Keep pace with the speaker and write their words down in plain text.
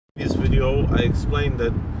This video, I explained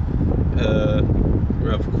that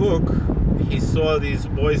Rav Kook, he saw these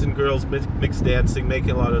boys and girls mixed dancing,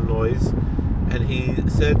 making a lot of noise, and he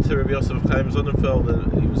said to Rabbi Yosef Chaim Sonnenfeld,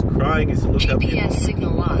 and he was crying. He said, GPS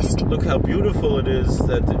signal lost. Look how beautiful it is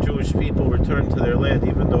that the Jewish people return to their land,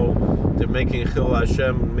 even though they're making Chil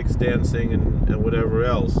Hashem, mixed dancing, and whatever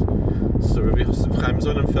else." So Rabbi Yosef Chaim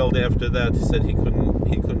Sonnenfeld, after that, he said he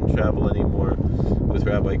couldn't travel anymore with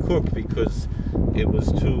Rabbi Kook because it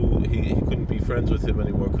was too. He couldn't be friends with him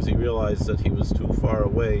anymore because he realized that he was too far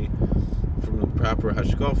away from the proper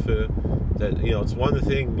hashkafa. That, it's one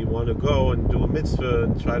thing you want to go and do a mitzvah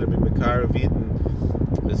and try to be Mekar of Eden,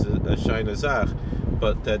 this is a Shaina Zach,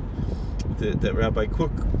 but that Rabbi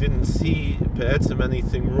Kook didn't see Pe'etzim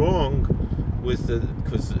anything wrong with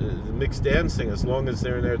because the mixed dancing, as long as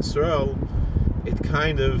they're in Eretz Yisrael,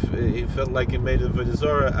 he felt like it made a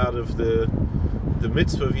Vodazara out of the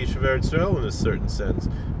mitzvah of Yishuv Eretz Yisrael in a certain sense,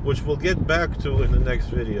 which we'll get back to in the next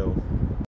video.